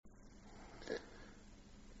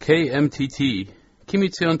KMTT,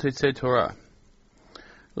 Kimitzion Tetzei Torah.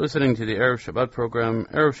 Listening to the Erev Shabbat program,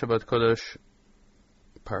 Erev Shabbat Kodesh,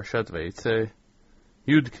 Parashat Vayetze,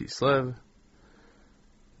 Yud Kislev.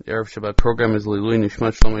 The Erev Shabbat program is Lilui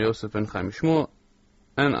Nishmat Shlomo Yosef ben Chaim Shmuel,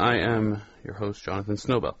 and I am your host, Jonathan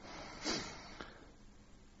Snowbell.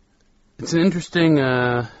 It's an interesting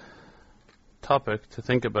topic to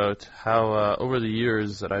think about how over the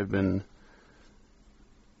years that I've been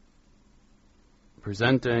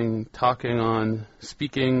presenting, talking on,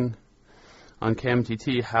 speaking on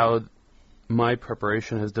KMTT, how my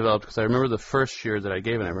preparation has developed. Because I remember the first year that I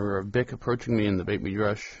gave it, I remember a Bik approaching me in the Beit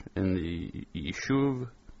Midrash in the Yishuv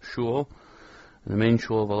Shul, in the main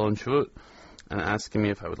Shul of Alon Shavut, and asking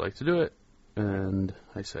me if I would like to do it. And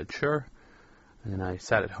I said sure. And I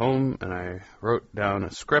sat at home and I wrote down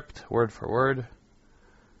a script, word for word.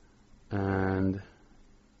 And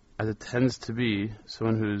as it tends to be,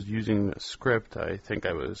 someone who's using a script, I think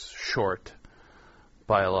I was short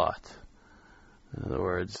by a lot. In other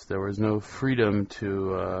words, there was no freedom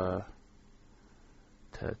to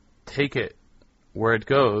take it where it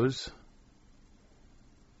goes,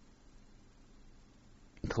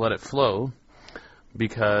 to let it flow,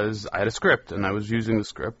 because I had a script and I was using the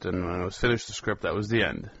script, and when I was finished the script, that was the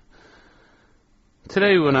end.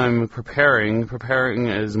 Today, when I'm preparing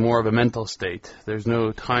is more of a mental state. There's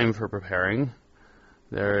no time for preparing.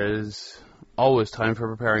 There is always time for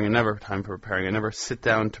preparing and never time for preparing. I never sit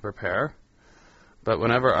down to prepare. But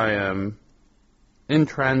whenever I am in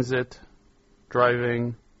transit,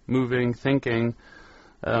 driving, moving, thinking,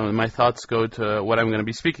 my thoughts go to what I'm going to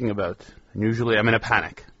be speaking about. And usually I'm in a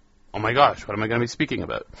panic. Oh my gosh, what am I going to be speaking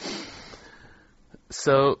about?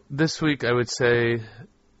 So this week I would say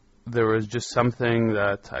there was just something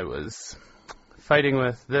that I was fighting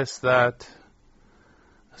with, this, that,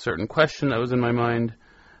 a certain question that was in my mind.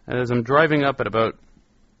 And as I'm driving up at about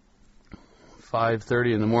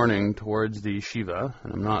 5:30 in the morning towards the yeshiva,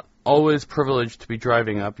 and I'm not always privileged to be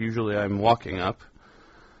driving up, usually I'm walking up,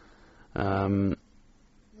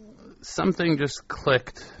 something just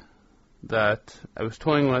clicked that I was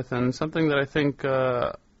toying with, and something that I think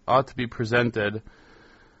ought to be presented,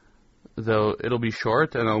 though it'll be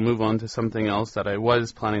short, and I'll move on to something else that I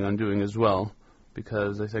was planning on doing as well,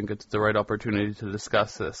 because I think it's the right opportunity to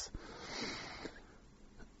discuss this.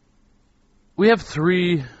 We have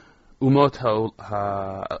three Umot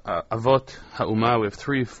Avot Ha'umah, we have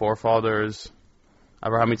three forefathers,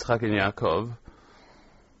 Abraham, Yitzchak, and Yaakov,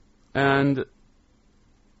 and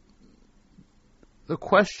the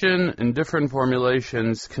question in different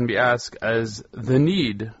formulations can be asked as the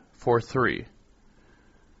need for three.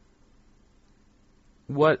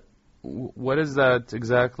 What is that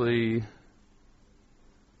exactly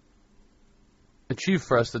achieve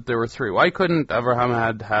for us that there were three? Why couldn't Abraham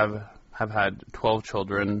have had 12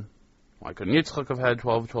 children? Why couldn't Yitzchak have had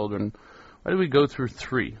 12 children? Why did we go through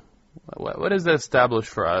three? What does that establish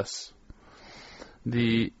for us?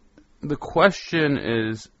 The question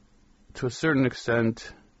is, to a certain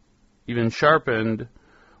extent, even sharpened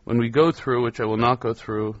when we go through, which I will not go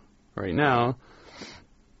through right now,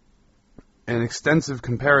 an extensive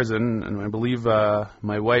comparison, and I believe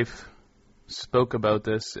my wife spoke about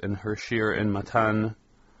this in her shir in Matan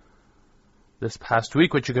this past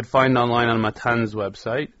week, which you could find online on Matan's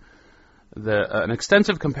website, an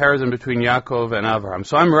extensive comparison between Yaakov and Avraham.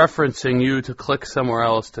 So I'm referencing you to click somewhere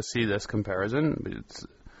else to see this comparison. It's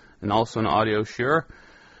also an audio shir.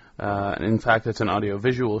 In fact, it's an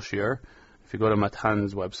audio-visual shir. If you go to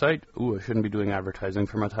Matan's website, I shouldn't be doing advertising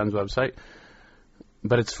for Matan's website,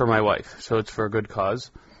 but it's for my wife, so it's for a good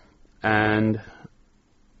cause. And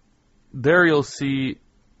there you'll see,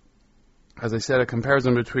 as I said, a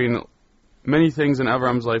comparison between many things in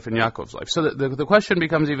Abraham's life and Yaakov's life. So the question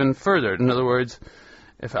becomes even further. In other words,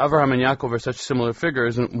 if Abraham and Yaakov are such similar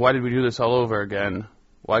figures, why did we do this all over again?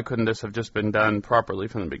 Why couldn't this have just been done properly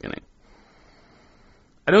from the beginning?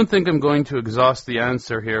 I don't think I'm going to exhaust the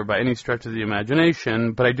answer here by any stretch of the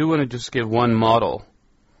imagination, but I do want to just give one model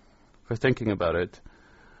for thinking about it.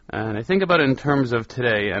 And I think about it in terms of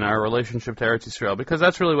today and our relationship to Eretz Yisrael, because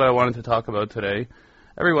that's really what I wanted to talk about today.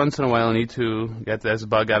 Every once in a while I need to get this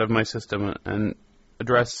bug out of my system and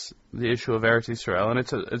address the issue of Eretz Yisrael. And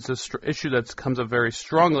it's a issue that comes up very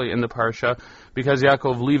strongly in the Parsha, because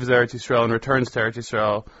Yaakov leaves Eretz Yisrael and returns to Eretz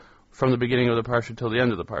Yisrael from the beginning of the Parsha till the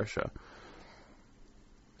end of the Parsha.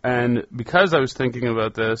 And because I was thinking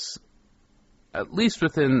about this, at least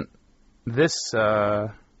within this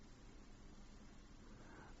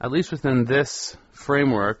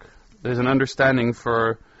framework, there's an understanding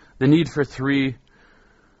for the need for three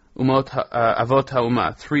Avot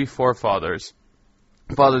HaUmah, three forefathers,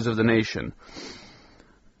 fathers of the nation.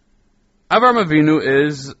 Avraham Avinu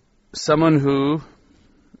is someone who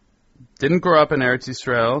didn't grow up in Eretz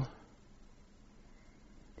Yisrael.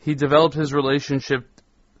 He developed his relationship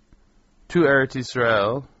to Eretz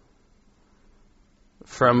Yisrael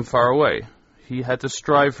from far away. He had to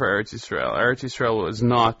strive for Eretz Yisrael. Eretz Yisrael was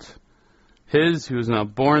not his. He was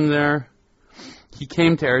not born there. He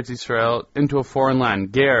came to Eretz Yisrael into a foreign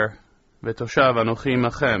land. Ger v'toshav anochi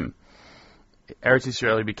machem. Eretz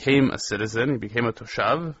Yisrael, he became a citizen. He became a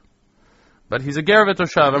toshav. But he's a ger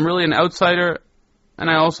v'toshav. I'm really an outsider, and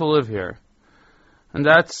I also live here. And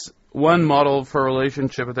that's one model for a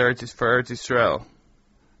relationship with Eretz Yisrael.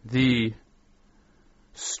 The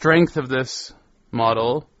strength of this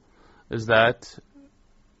model is that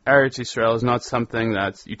Eretz Yisrael is not something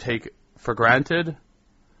that you take for granted.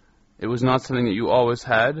 It was not something that you always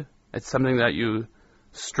had. It's something that you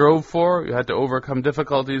strove for. You had to overcome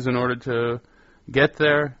difficulties in order to get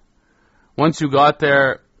there. Once you got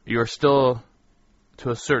there, you're still, to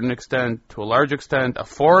a certain extent, to a large extent, a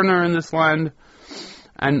foreigner in this land.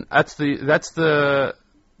 And that's the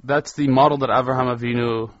model that Avraham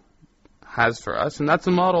Avinu has for us, and that's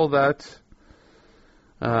a model that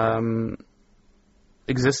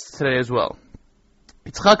exists today as well.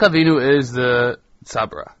 Yitzchak Avinu is the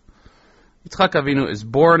tzabra. Yitzchak Avinu is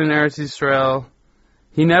born in Eretz Yisrael.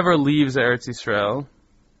 He never leaves Eretz Yisrael.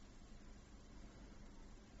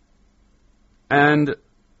 And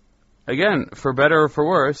again, for better or for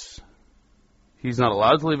worse, he's not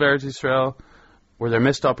allowed to leave Eretz Yisrael. Were there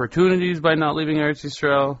missed opportunities by not leaving Eretz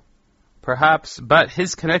Yisrael? Perhaps, but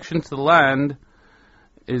his connection to the land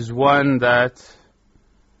is one that,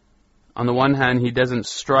 on the one hand, he doesn't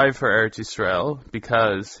strive for Eretz Yisrael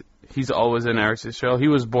because he's always in Eretz Yisrael. He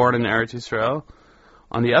was born in Eretz Yisrael.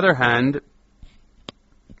 On the other hand,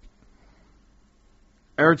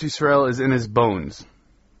 Eretz Yisrael is in his bones.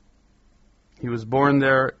 He was born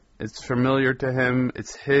there. It's familiar to him.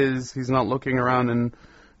 It's his. He's not looking around and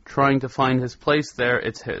trying to find his place there.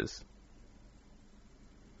 It's his.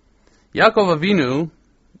 Yaakov Avinu,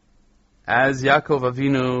 as Yaakov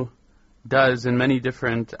Avinu does in many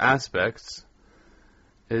different aspects,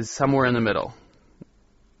 is somewhere in the middle.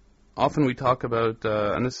 Often we talk about,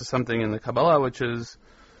 and this is something in the Kabbalah which is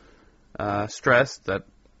stressed, that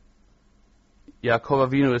Yaakov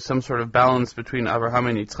Avinu is some sort of balance between Avraham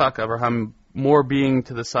and Yitzchak. Avraham more being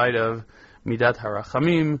to the side of Midat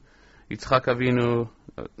HaRachamim, Yitzchak Avinu,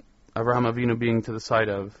 Avraham Avinu being to the side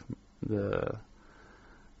of the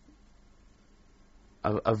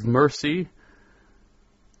of mercy,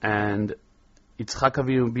 and Yitzchak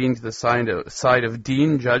Avinu being to the side of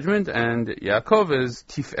Din, judgment, and Yaakov is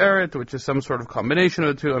Tiferet, which is some sort of combination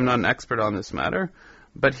of the two. I'm not an expert on this matter,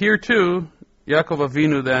 but here too, Yaakov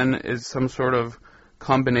Avinu then is some sort of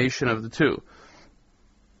combination of the two.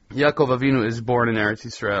 Yaakov Avinu is born in Eretz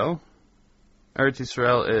Yisrael. Eretz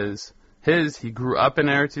Yisrael is his. He grew up in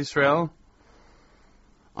Eretz Yisrael.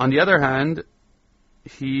 On the other hand,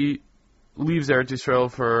 he leaves Eretz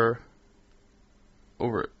Yisrael for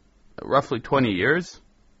over roughly 20 years.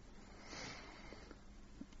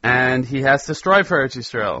 And he has to strive for Eretz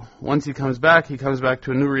Yisrael. Once he comes back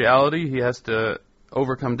to a new reality. He has to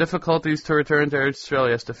overcome difficulties to return to Eretz Yisrael.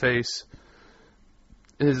 He has to face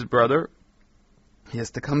his brother. He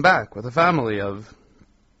has to come back with a family of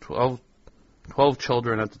 12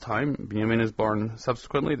 children at the time. Binyamin is born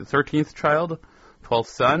subsequently, the 13th child, 12th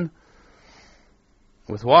son.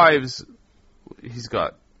 With wives, he's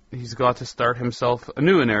got to start himself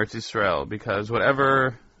anew in Eretz Yisrael, because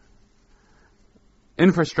whatever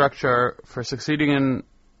infrastructure for succeeding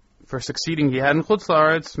he had in Chutz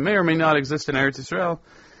La'aretz may or may not exist in Eretz Yisrael.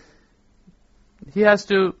 He has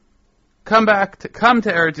to come to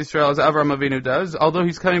Eretz Yisrael as Avraham Avinu does, although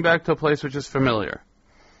he's coming back to a place which is familiar.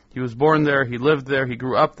 He was born there, he lived there, he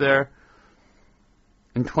grew up there.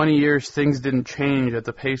 In 20 years, things didn't change at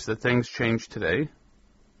the pace that things change today.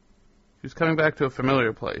 He was coming back to a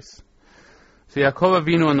familiar place. So Yaakov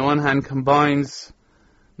Avinu, on the one hand, combines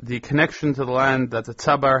the connection to the land that the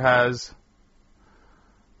Tzabar has,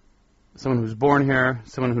 someone who's born here,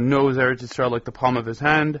 someone who knows Eretz Yisrael like the palm of his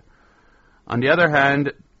hand. On the other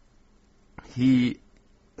hand, he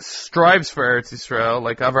strives for Eretz Yisrael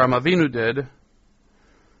like Avraham Avinu did.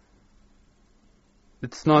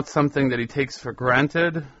 It's not something that he takes for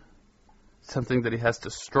granted. It's something that he has to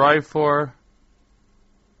strive for.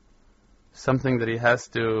 Something that he has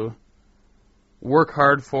to work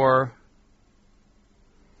hard for.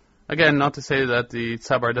 Again, not to say that the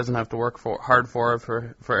Tzabar doesn't have to work hard for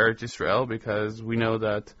Eretz Yisrael, because we know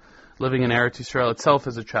that living in Eretz Yisrael itself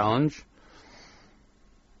is a challenge.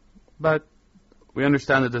 But we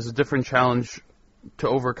understand that there's a different challenge to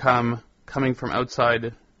overcome coming from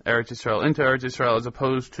outside Eretz Yisrael, into Eretz Yisrael, as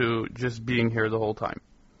opposed to just being here the whole time.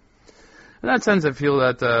 In that sense, I feel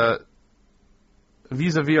that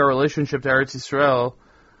vis-a-vis our relationship to Eretz Yisrael,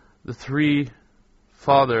 the three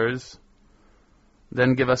fathers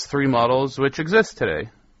then give us three models which exist today.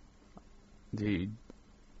 The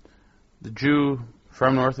Jew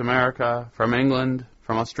from North America, from England,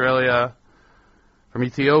 from Australia, from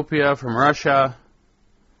Ethiopia, from Russia,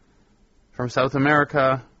 from South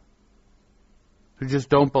America, who just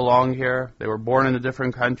don't belong here. They were born in a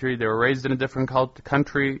different country, they were raised in a different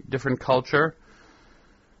country, different culture.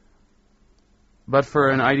 But for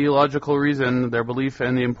an ideological reason, their belief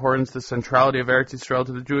in the importance, the centrality of Eretz Yisrael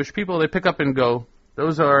to the Jewish people, they pick up and go.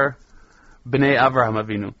 Those are Bnei Avraham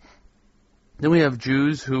Avinu. Then we have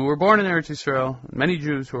Jews who were born in Eretz Yisrael, many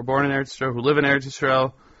Jews who were born in Eretz Yisrael, who live in Eretz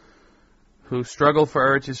Yisrael, who struggle for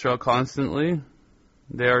Eretz Yisrael constantly.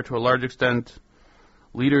 They are, to a large extent,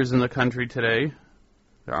 leaders in the country today.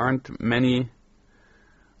 There aren't many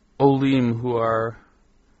Olim who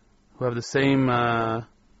have the same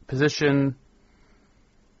position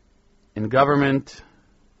in government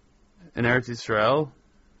in Eretz Yisrael.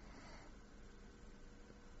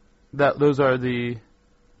 Those are the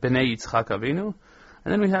Bnei Yitzchak Avinu.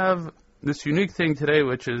 And then we have this unique thing today,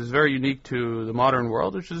 which is very unique to the modern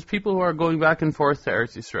world, which is people who are going back and forth to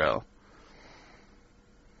Eretz Yisrael.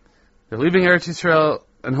 They're leaving Eretz Yisrael,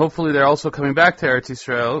 and hopefully they're also coming back to Eretz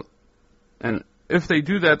Yisrael. And if they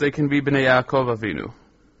do that, they can be Bnei Yaakov Avinu.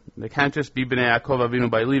 They can't just be Bnei Yaakov Avinu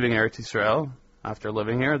by leaving Eretz Yisrael after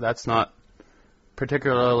living here. That's not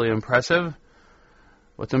particularly impressive.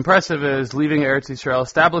 What's impressive is leaving Eretz Yisrael,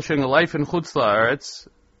 establishing a life in Chutz La'aretz,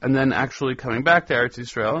 and then actually coming back to Eretz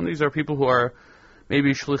Yisrael. And these are people who are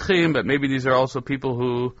maybe shlichim, but maybe these are also people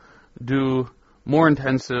who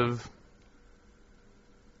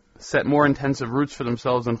set more intensive roots for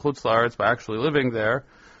themselves in Chutz La'aretz by actually living there.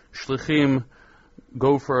 Shlichim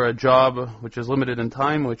go for a job which is limited in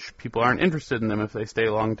time, which people aren't interested in them if they stay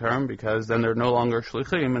long term, because then they're no longer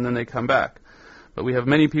shlichim, and then they come back. But we have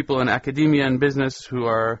many people in academia and business who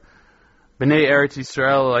are Bnei Eretz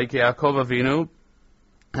Yisrael, like Yaakov Avinu,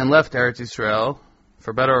 and left Eretz Yisrael,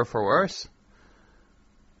 for better or for worse.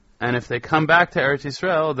 And if they come back to Eretz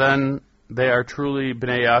Yisrael, then they are truly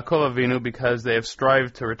Bnei Yaakov Avinu, because they have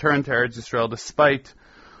strived to return to Eretz Yisrael despite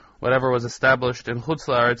whatever was established in Chutz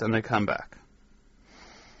La'aretz, and they come back.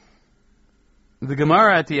 The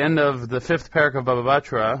Gemara at the end of the 5th parak of Baba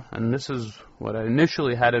Batra, and this is what I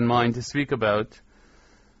initially had in mind to speak about,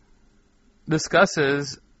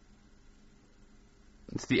 discusses,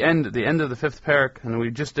 it's the end of the 5th parak, and we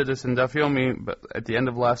just did this in Daf Yomi, but at the end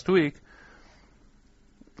of last week,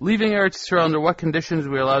 leaving Eretz Yisrael, under what conditions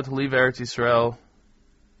we are allowed to leave Eretz Yisrael,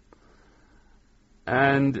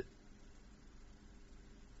 and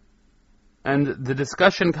the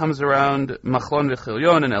discussion comes around Machlon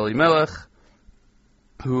v'Chilyon and Elimelech,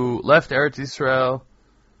 who left Eretz Yisrael.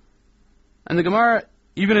 And the Gemara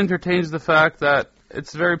even entertains the fact that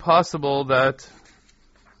it's very possible that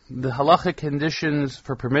the halachic conditions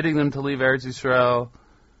for permitting them to leave Eretz Yisrael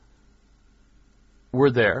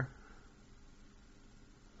were there.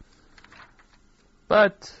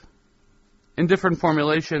 But in different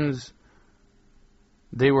formulations,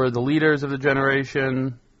 they were the leaders of the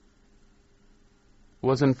generation. It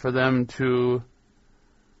wasn't for them to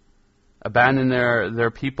abandon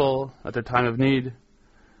their people at their time of need.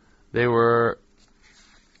 They were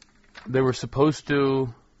supposed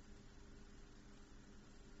to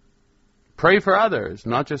pray for others,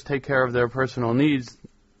 not just take care of their personal needs.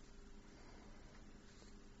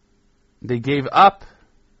 They gave up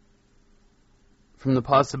from the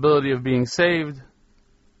possibility of being saved.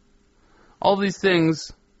 All these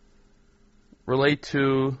things relate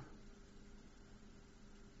to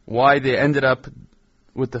why they ended up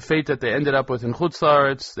with the fate that they ended up with in Chutz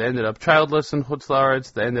La'aretz. They ended up childless in Chutz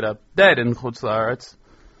La'aretz. They ended up dead in Chutz La'aretz.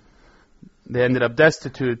 They ended up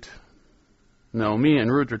destitute. Naomi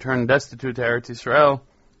and Ruth returned destitute to Eretz Yisrael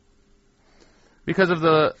because of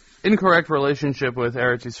the incorrect relationship with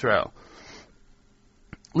Eretz Yisrael.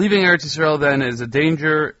 Leaving Eretz Yisrael then is a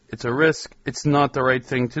danger, it's a risk, it's not the right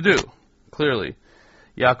thing to do, clearly.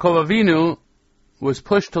 Yaakov Avinu was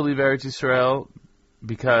pushed to leave Eretz Yisrael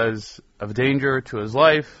because of danger to his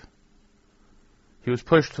life. He was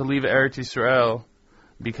pushed to leave Eretz Yisrael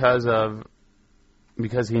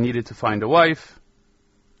because he needed to find a wife.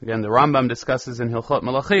 Again, the Rambam discusses in Hilchot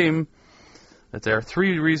Malachim that there are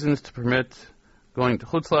 3 reasons to permit going to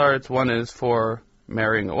Chutz La'aretz. One is for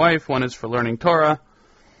marrying a wife, one is for learning Torah,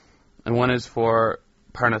 and one is for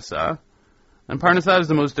Parnassah. And Parnassah is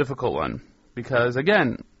the most difficult one, because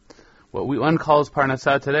again, what one calls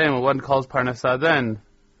Parnassah today and what one calls Parnassah then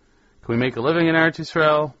Can we make a living in Eretz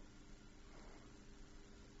Yisrael?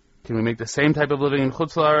 Can we make the same type of living in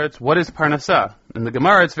Chutz La'aretz? What is Parnassah? In the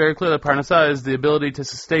Gemara, it's very clear that Parnassah is the ability to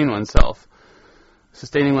sustain oneself.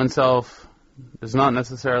 Sustaining oneself does not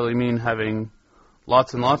necessarily mean having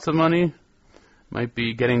lots and lots of money. It might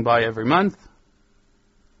be getting by every month.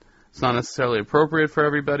 It's not necessarily appropriate for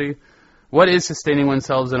everybody. What is sustaining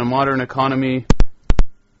oneself in a modern economy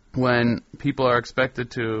when people are expected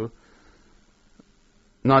to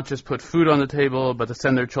not just put food on the table, but to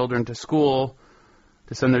send their children to school,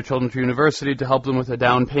 to send their children to university, to help them with a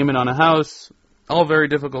down payment on a house? All very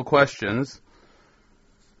difficult questions.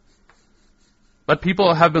 But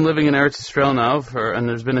people have been living in Eretz Yisrael now, and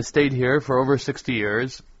there's been a state here for over 60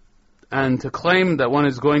 years. And to claim that one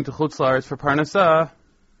is going to Chutz La'aretz for Parnassah,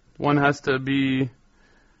 one has to be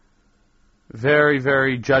very,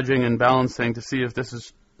 very judging and balancing to see if this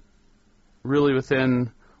is really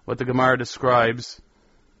within what the Gemara describes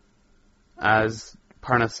as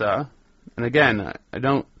Parnassah. And again, I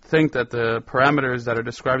don't think that the parameters that are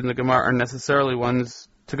described in the Gemara are necessarily ones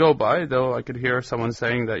to go by, though I could hear someone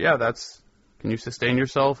saying that, yeah, can you sustain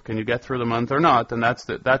yourself? Can you get through the month or not? And that's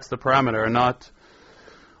the parameter, and not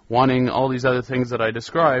wanting all these other things that I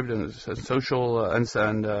described, and social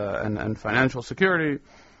and financial security.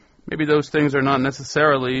 Maybe those things are not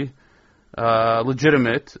necessarily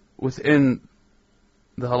legitimate within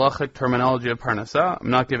the halachic terminology of Parnassah. I'm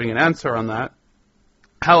not giving an answer on that.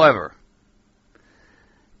 However,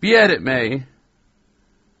 be it it may,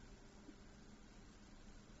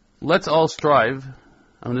 let's all strive.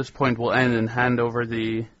 On this point, we'll end and hand over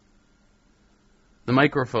the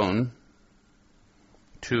microphone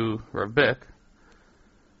to Rav Bick.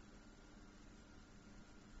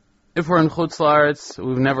 If we're in Chutz La'aretz,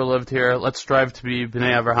 we've never lived here, let's strive to be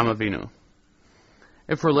Bnei Avraham Avinu.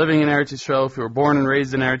 If we're living in Eretz Yisrael, if we were born and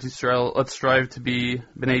raised in Eretz Yisrael, let's strive to be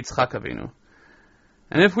Bnei Tzchak Avinu.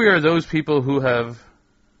 And if we are those people who have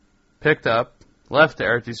picked up, left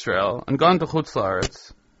Eretz Yisrael, and gone to Chutz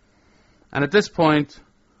La'aretz, and at this point,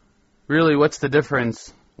 really, what's the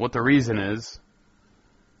difference, what the reason is,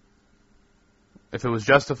 if it was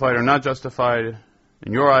justified or not justified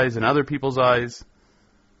in your eyes and other people's eyes,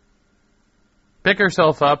 pick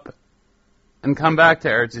yourself up and come back to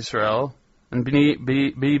Eretz Yisrael and be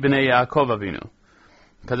Bnei Yaakov Avinu.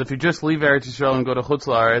 Because if you just leave Eretz Yisrael and go to Chutz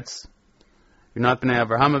La'aretz, you're not Bnei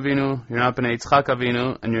Avraham Avinu, you're not Bnei Yitzchak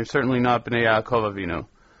Avinu, and you're certainly not Bnei Yaakov Avinu.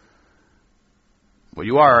 What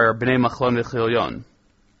you are Bnei Machlon V'Chilyon.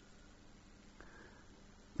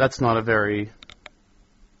 That's not a very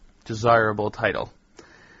desirable title.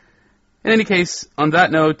 In any case, on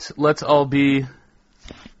that note, let's all be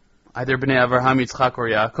either Bnei Avraham, Yitzchak, or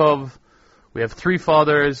Yaakov. We have three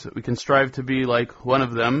fathers. We can strive to be like one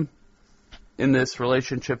of them in this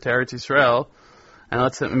relationship to Eretz Yisrael,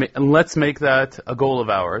 and let's make that a goal of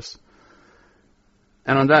ours.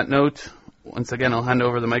 And on that note, once again, I'll hand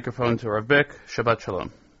over the microphone to Rav Bick. Shabbat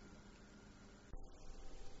Shalom.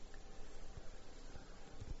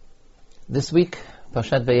 This week,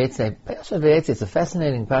 Parshat Vayetze. Parshat Vayetze is a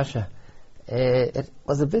fascinating parsha. It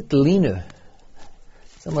was a bit leaner,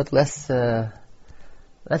 somewhat less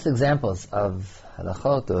examples of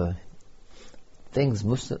halachot or things,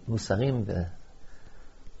 musarim,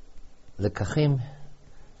 lekachim,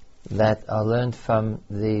 that are learned from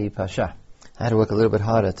the parsha. I had to work a little bit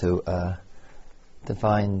harder to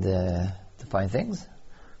find things.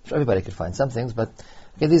 I'm sure everybody could find some things, but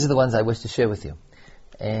okay, these are the ones I wish to share with you.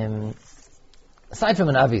 Aside from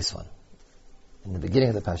an obvious one, in the beginning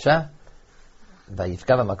of the Pasha,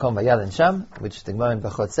 Vayifkav Makom Vayalin Sham, which the Gemara in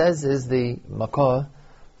Bachot says is the makor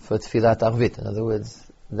for Tfilat Arvit. In other words,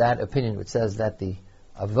 that opinion which says that the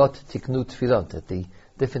Avot Tiknu Tfilot, that the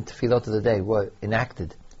different Tfilot of the day were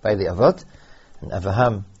enacted by the Avot, and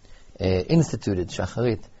Avraham instituted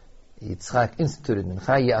Shacharit, Yitzchak instituted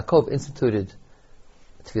Mincha, Yaakov instituted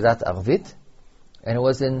Tfilat Arvit, and it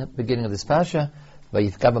was in the beginning of this Pasha,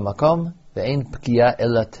 Vayifkav Makom Ve'ein Pkiya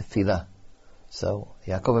Ela Tefila. So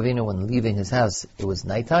Yaakov Avinu, when leaving his house, it was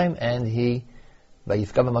nighttime, and he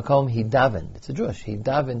davened. It's a Jewish. He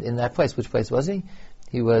davened in that place. Which place was he?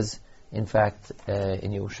 He was, in fact,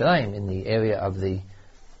 in Yerushalayim, in the area of the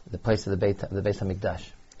place of the Beit Hamikdash.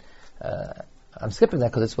 I'm skipping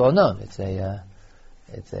that because it's well known. It's a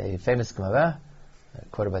famous Gemara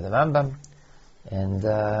quoted by the Rambam, and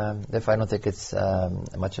therefore I don't think it's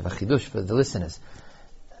much of a chidush for the listeners.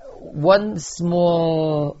 One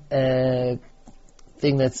small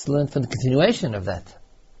thing that's learned from the continuation of that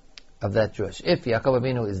Jewish. If Yaakov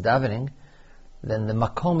Avinu is davening, then the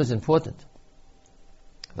makom is important.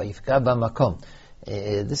 Vayifka ba makom.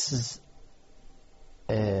 This is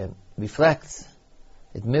reflects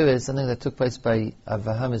it mirrors something that took place by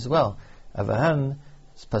Avraham as well. Avraham's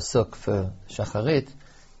pasuk for Shacharit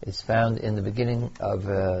is found in the beginning of,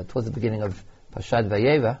 towards the beginning of Parshat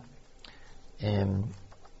Vayera,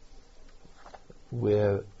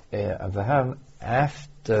 where Avraham,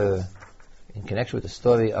 after, in connection with the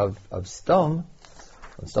story of Sodom,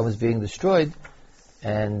 when Sodom was being destroyed,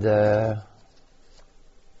 and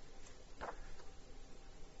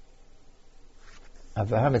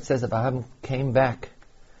Avraham, it says Avraham came back.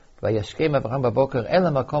 Vayashkem Avraham baboker el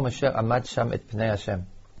hamakom asher amad sham et pnei Hashem.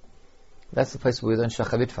 That's the place where we learn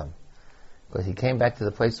Shacharit from, because he came back to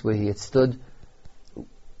the place where he had stood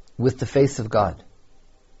with the face of God,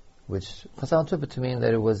 which Chazal interpret to mean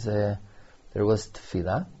that it was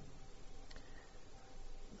tefillah.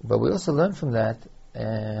 But we also learn from that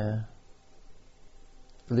that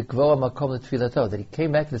he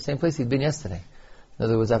came back to the same place he'd been yesterday. In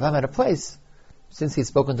other words, Avraham had a place. Since he'd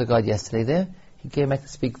spoken to God yesterday there, he came back to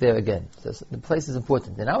speak there again. So the place is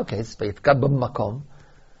important. In our case,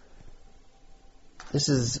 this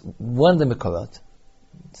is one of the Mekorot.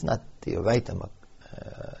 It's not the Oraita,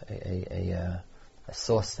 a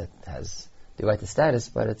source that has the Oraita status,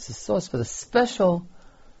 but it's a source for the special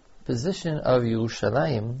position of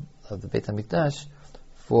Yerushalayim, of the Beit HaMikdash,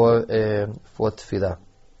 for Tefillah.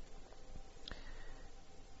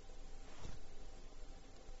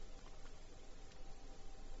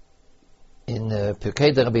 In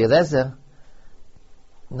Pirkei de Rabbi Eliezer,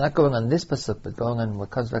 not going on this pasuk, but going on what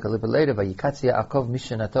comes back a little bit later, Vayikatzi Yaakov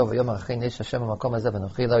mishanato v'yomar achei nesh Hashem hamakom hazeh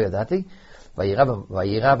v'anochi lo yadati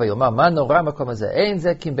vayira v'yomar ma nora hamakom hazeh ein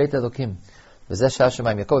zeh kim beit Elokim v'zeh sha'ar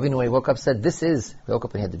shamayim. Yaakov Avinu, when he woke up, said, "This is." He woke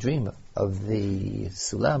up and he had the dream of the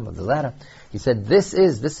sulam, of the ladder. He said, "This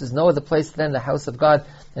is no other place than the house of God,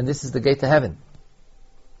 and this is the gate to heaven."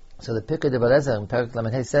 So the Pirkei de Rabbi Eliezer in Perek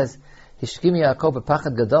Lamed Hey says, "Hishkim Yaakov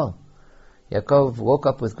b'pachad gadol." Yaakov woke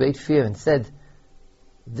up with great fear and said,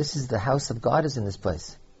 "This is the house of God is in this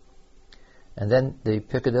place." And then the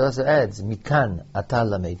Pirkei de Eliezer adds, "Mikan ata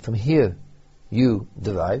lamed." From here, you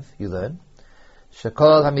derive, you learn.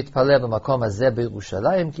 Shekol hamitpalel b'makom hazeh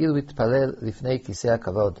b'Yerushalayim ki'ilu mitpalel lifnei kisei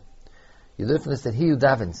hakavod. You learn from this that he who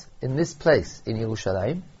davens in this place in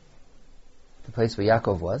Yerushalayim, the place where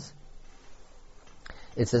Yaakov was,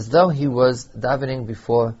 it's as though he was davening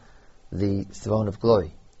before the throne of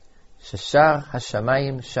glory. Shashar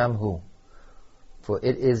hashamayim shamhu, for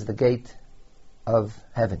it is the gate of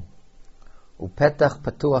heaven. Upetach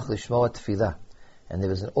patuach lishmoa tefillah, and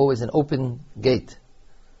there is always an open gate,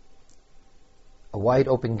 a wide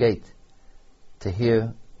open gate to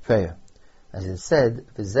hear prayer. As it said,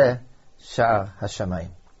 v'zeh sha'ar hashamayim.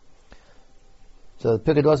 So the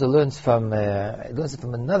Pirkei also learns from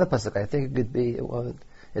another pasuk. I think it could be.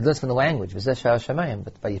 It learns from the language, v'zeh sha'ar hashamayim,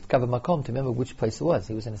 but by Yifkav Makom, to remember which place it was.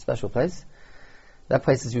 He was in a special place. That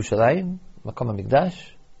place is Yerushalayim, Makom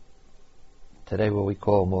HaMikdash, today what we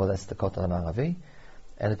call more or less the Kotel HaMaravi.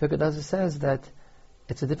 And the Pirkei also says that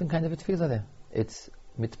it's a different kind of a tefillah there. It's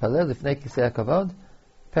mitpalel lifnei kisei hakavod,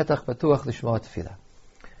 petach patuach lishmoa tefillah.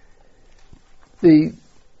 The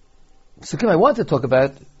psukim I want to talk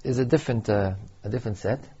about is a different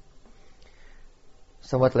set.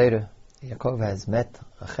 Somewhat later, Yaakov has met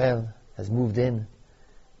Rachel, has moved in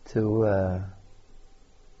to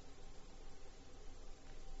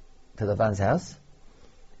Lavan's house,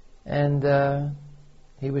 and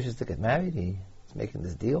he wishes to get married. He's making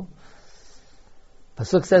this deal.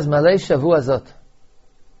 Pasuk says, "Malei shavu azot."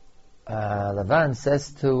 Lavan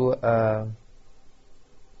says to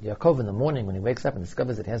Yaakov in the morning when he wakes up and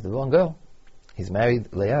discovers that he has the wrong girl. He's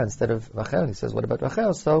married Leah instead of Rachel. He says, "What about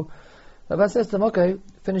Rachel?" So Lavan says to him, "Okay,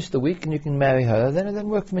 finish the week and you can marry her. Then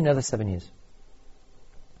work for me another 7 years."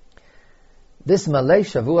 This Malei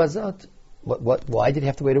shavu azot. Why did he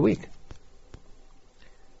have to wait a week?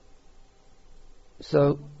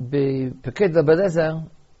 So, Pirkei de Rabbi Eliezer,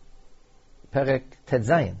 Perek Tet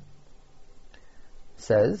Zayin,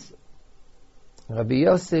 says, Rabbi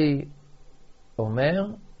Yossi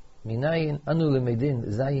Omer, Minayin anu lemedin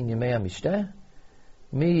zayin yemei hamishteh,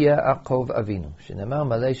 mi Yaakov Avinu, shenemar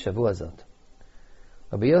malei shavu azot.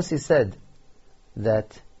 Rabbi Yossi said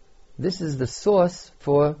that this is the source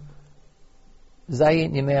for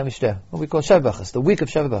Zayin Yemei HaMishteh, what we call Shav Bachas, the week of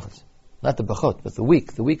Shav Bachas. Not the Bachot, but the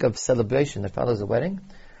week of celebration that follows the wedding,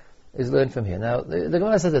 is learned from here. Now, the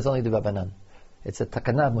Gemara says it's only the Rabbanan. It's a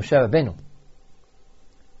Takana of Moshe Rabbeinu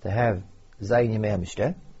to have Zayin Yemei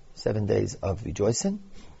HaMishteh, 7 days of rejoicing.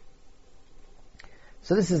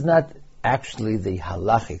 So this is not actually the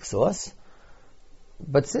halachic source,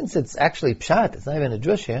 but since it's actually Pshat, it's not even a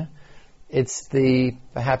drush here, it's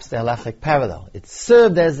perhaps the halachic parallel. It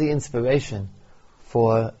served as the inspiration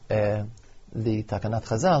for the Takanat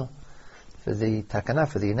Chazal, for the Takana,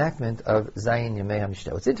 for the enactment of Zayin Yemei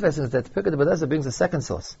HaMishta. What's interesting is that Pirkei Belezer brings a second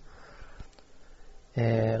source.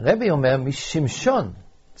 Rebbe Omer Mishimshon.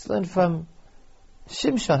 It's learned from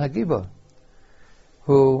Shimshon HaGibor,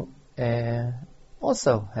 who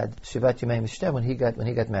also had Shivat Yemei Mishta when he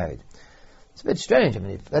got married. It's a bit strange. I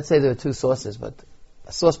mean, let's say there are two sources, but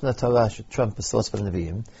a source from the Torah should trump a source from the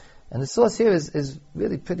Nevi'im, and the source here is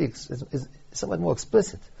really is somewhat more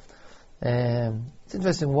explicit. It's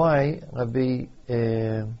interesting why Rebbe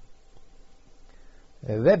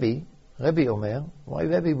Omer, why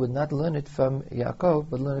Rebbe would not learn it from Yaakov,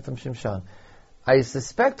 but learn it from Shimshon. I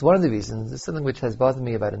suspect one of the reasons, this is something which has bothered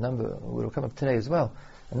me about will come up today as well,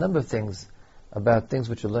 a number of things about things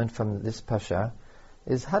which are learned from this Pasha,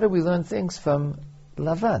 is how do we learn things from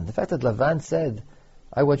Lavan? The fact that Lavan said,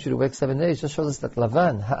 I want you to work 7 days, just shows us that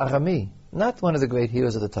Lavan, Ha'arami, not one of the great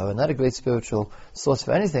heroes of the Torah, not a great spiritual source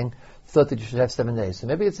for anything, thought that you should have 7 days. So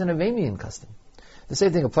maybe it's an Aramean custom. The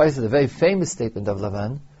same thing applies to the very famous statement of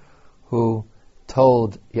Lavan, who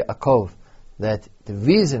told Yaakov that the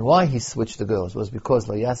reason why he switched the girls was because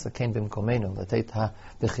Lo Yasa Ken Bimkomenu, Lateit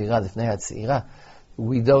HaBechira Lifnei HaTzira.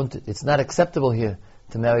 It's not acceptable here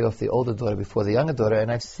to marry off the older daughter before the younger daughter,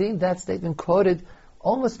 and I've seen that statement quoted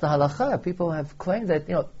almost the halacha. People have claimed that,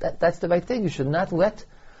 that's the right thing. You should not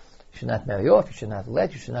marry off, you should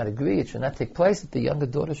not agree, it should not take place that the younger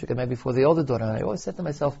daughter should get married before the older daughter. And I always said to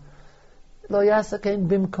myself, Lo Yasa Ken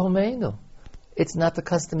Bimkomenu. It's not the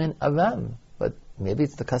custom in Aram, but maybe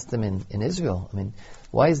it's the custom in Israel. I mean,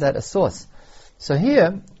 why is that a source? So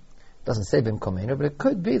here, it doesn't say Bimkomenu, but it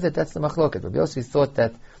could be that that's the machloket. Rabbi Yossi thought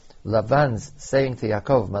that Lavan's saying to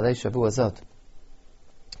Yaakov, Malei Shavu Azot,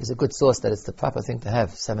 is a good source, that it's the proper thing to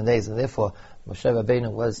have 7 days, and therefore Moshe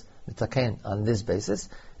Rabbeinu was mitaken on this basis,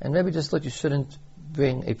 and maybe just thought you shouldn't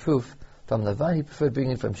bring a proof from Lavan. He preferred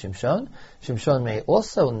bringing it from Shimshon. Shimshon may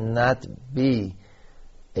also not be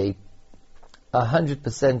a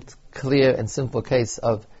 100% clear and simple case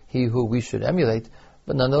of he who we should emulate,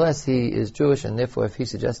 but nonetheless he is Jewish, and therefore if he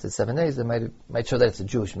suggested 7 days, it might show that it's a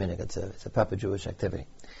Jewish minhag, it's a proper Jewish activity.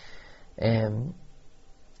 In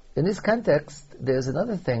this context, there's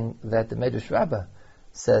another thing that the Medrash Rabbah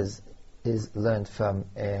says is learned from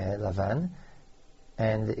Lavan,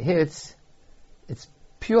 and here it's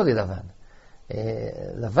purely Lavan.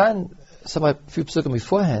 Lavan, a few psukim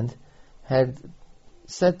beforehand, had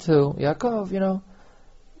said to Yaakov,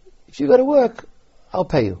 if you go to work, I'll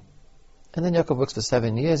pay you. And then Yaakov works for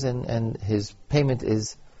 7 years, and his payment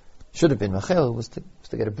should have been Rachel, was to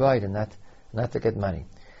get a bride and not to get money.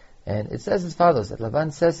 And it says as follows, that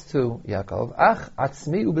Lavan says to Yaakov, Ach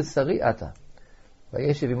atzmi ubesari ata,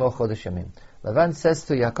 vayeshiv imo chodesh yamim. Lavan says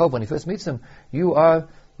to Yaakov when he first meets him, you are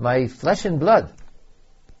my flesh and blood,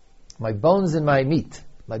 my bones and my meat,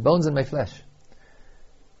 my bones and my flesh.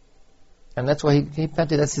 And that's why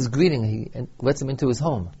that's his greeting. He lets him into his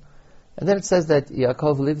home. And then it says that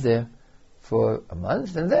Yaakov lived there for a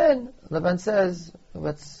month, and then Lavan says,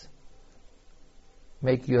 let's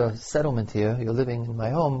make your settlement here, you're living in my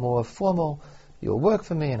home, more formal, you'll work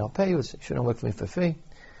for me and I'll pay you, you shouldn't work for me for free.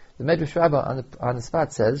 The Medrash Rabbah on the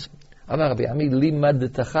spot says, Amar Rabbi Ami limad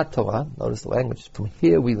tachat Torah, notice the language, from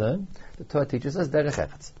here we learn, the Torah teaches us derech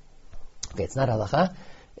eretz. Okay, it's not halacha,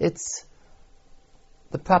 it's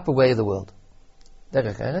the proper way of the world.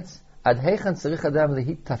 Derech eretz, ad heichan tzarich adam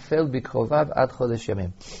lehitafel bikrovav ad chodesh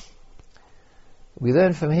yamim. We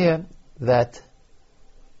learn from here that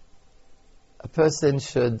a person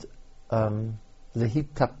should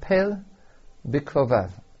lehitapel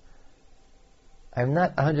bikrovav. I'm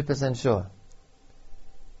not 100% sure.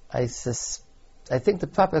 I think the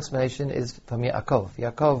proper explanation is from Yaakov.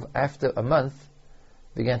 Yaakov, after a month,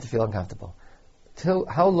 began to feel uncomfortable.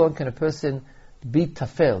 How long can a person be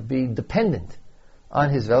tafel, be dependent on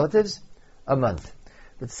his relatives? A month.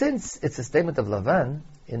 But since it's a statement of Lavan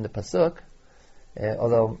in the pasuk,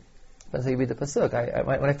 although depends how you read the pasuk.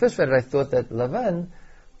 When I first read it, I thought that Lavan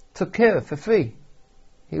took care of for free.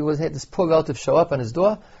 He had this poor relative show up on his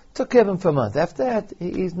door, took care of him for a month. After that,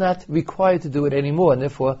 he's not required to do it anymore, and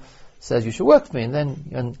therefore says you should work for me,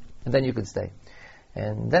 and then you could stay.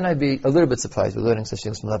 And then I'd be a little bit surprised with learning such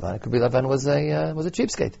things from Lavan. It could be Lavan was a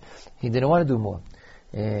cheapskate. He didn't want to do more.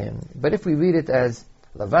 But if we read it as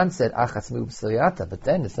Lavan said, but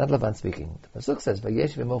then it's not Lavan speaking. The pasuk says,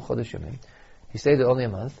 "Vayesh v'mo chodesh yamim." He stayed there only a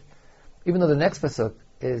month. Even though the next pasuk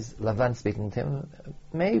is Lavan speaking to him,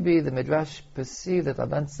 maybe the Midrash perceived that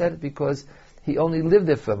Lavan said it because he only lived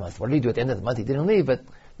there for a month. What did he do at the end of the month? He didn't leave, but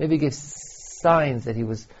maybe he gave signs that he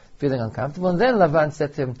was feeling uncomfortable. And then Lavan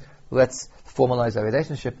said to him, let's formalize our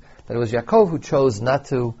relationship. That it was Yaakov who chose not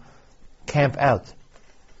to camp out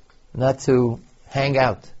not to hang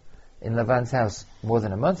out in Lavan's house more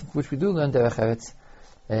than a month, which we do learn Derech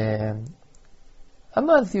Eretz. A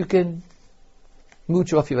month you can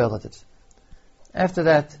mooch off your relatives. After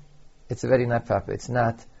that, it's already not proper. It's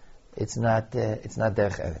not Derech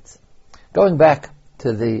Eretz. Going back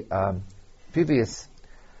to the previous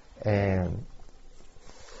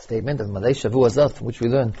statement of Malei Shavua Zot, from which we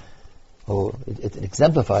learn, it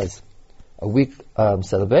exemplifies a week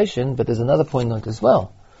celebration, but there's another point note as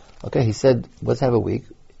well. Okay, he said, let's have a week.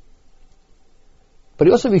 But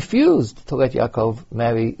he also refused to let Yaakov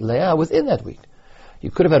marry Leah within that week. You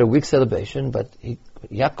could have had a week celebration, but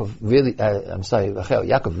Yaakov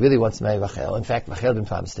really wants to marry Rachel. In fact, Rachel didn't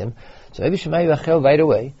promise him. So maybe he should marry Rachel right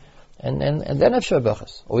away, and then have Shor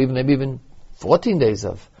Brachos, or maybe even 14 days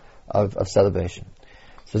of celebration.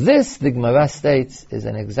 So this, the Gemara states, is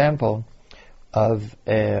an example of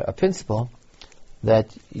a principle that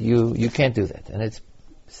you can't do that. And it's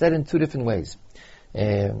said in two different ways.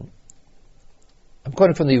 I'm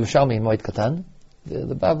quoting from the Yerushalmi in Moed Katan.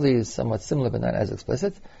 The Bavli is somewhat similar, but not as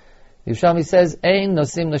explicit. The Yerushalmi says, "Ein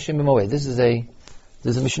nosim nashim b'moed." This is a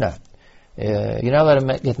Mishnah. You're not allowed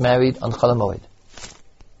to get married on Chol HaMoed.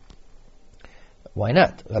 Why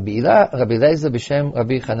not? Rabbi Eliezer b'shem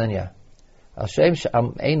Rabbi Chananya. Al shem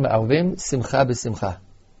she'am ein ma'arvim simcha b'simcha.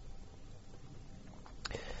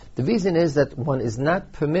 The reason is that one is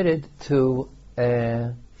not permitted to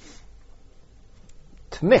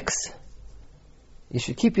mix. You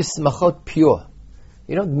should keep your smachot pure.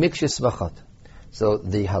 You don't mix your smachot. So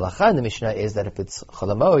the halacha in the Mishnah is that if it's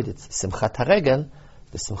Chol HaMoed, it's Simchat HaRegel,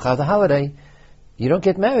 the Simcha of the holiday, you don't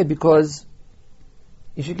get married because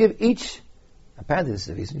you should give each, apparently this is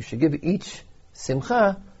the reason, you should give each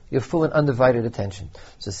Simcha your full and undivided attention.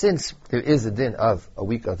 So since there is a din of a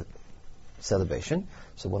week of celebration,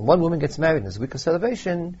 so when one woman gets married in this week of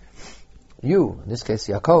celebration, you, in this case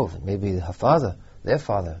Yaakov, and maybe her father, their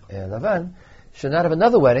father, Lavan, should not have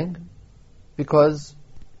another wedding because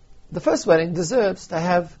the first wedding deserves to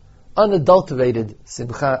have unadulterated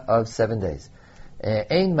simcha of 7 days.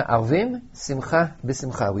 Ein ma'arvim simcha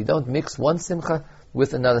b'simcha. We don't mix one simcha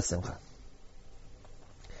with another simcha.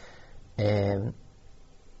 And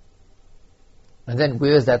then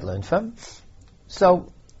where is that learned from?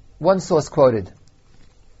 So, one source quoted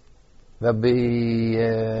Rabbi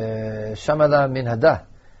Shamala min Hadah.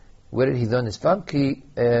 Where did he learn this from? Ki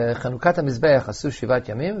Chanukat HaMizbeach asu shivat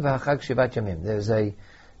yamim v'hachag shivat yamim. There's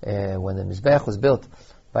when the Mizbeach was built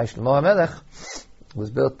by Shlomo HaMelech,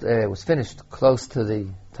 was finished close to the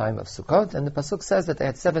time of Sukkot, and the Pasuk says that they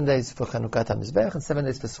had 7 days for Chanukat HaMizbeach and 7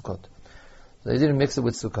 days for Sukkot. So they didn't mix it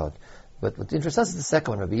with Sukkot. But what interests us is the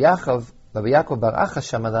second one. Rabbi Yaakov Bar Acha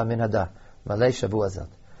Shamala min Hadah, Malei Shavua Zot.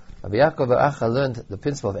 Rabbi Yaakov Bar Acha learned the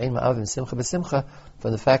principle of Ein Ma'avim Simcha B'Simcha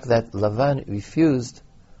from the fact that Lavan refused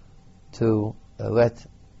to let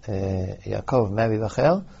Yaakov marry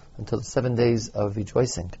Rachel until the 7 days of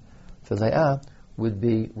rejoicing for Leah would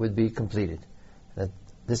be completed. That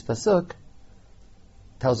this pasuk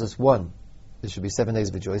tells us, one, there should be 7 days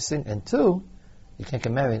of rejoicing, and two, you can't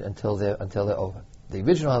get married until they're over. The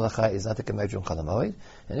original halacha is not to get married during Chol HaMoed,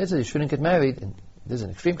 and it is you shouldn't get married. And this is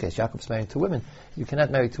an extreme case. Yaakov's marrying 2 women. You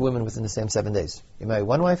cannot marry 2 women within the same 7 days. You marry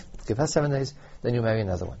one wife, give her 7 days, then you marry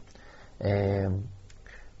another one.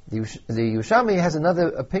 The Yerushalmi has another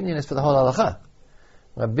opinion as for the whole halacha.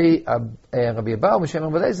 Rabbi Abahu M'Shem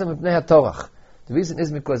Rabbi Eliezer Mipnei HaTorach. The reason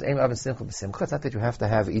is because Ein Ma'avim Simcha B'Simcha. It's not that you have to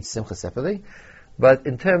have each Simcha separately, but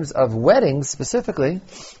in terms of weddings specifically,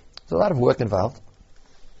 there's a lot of work involved.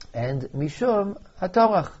 And Mishum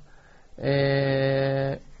HaTorach.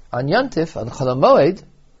 On Yantif, on Chol HaMoed,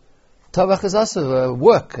 Torach is also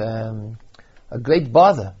work, a great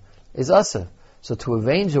bother is also. So to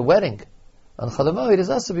arrange a wedding on Chol HaMoed is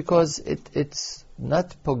also because it's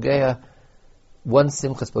not Pogea, one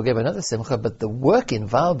Simcha is Pogea by another Simcha, but the work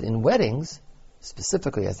involved in weddings,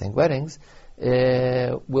 specifically I think weddings,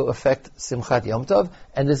 will affect Simchat Yom Tov,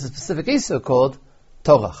 and there's a specific issue called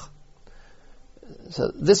Torach.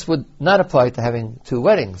 So this would not apply to having 2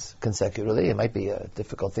 weddings consecutively. It might be a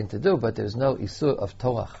difficult thing to do, but there's no Isur of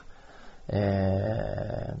Torach.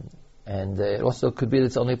 And it also could be that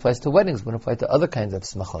it only applies to weddings, it wouldn't apply to other kinds of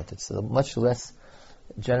smachot. It's a much less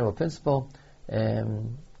general principle,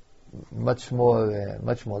 much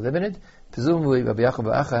more limited. Presumably, Rabbi Yaakov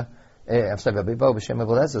Bar Acha, Rabbi Abahu B'Shem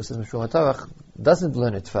Rabbi Eliezer, who says Mishum HaTorach, doesn't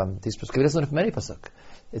learn it from these pasuk. He doesn't learn it from any pasuk.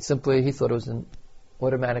 It's simply, he thought it was an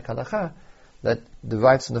automatic halacha that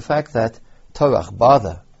derives from the fact that Torach,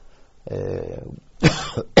 bother,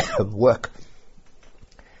 work,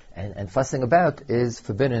 and fussing about is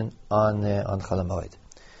forbidden on Chol HaMoed.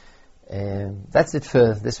 That's it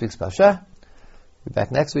for this week's Parsha. Be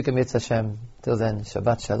back next week, Amitzvah Hashem. Till then,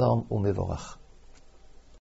 Shabbat Shalom U'Mivorach.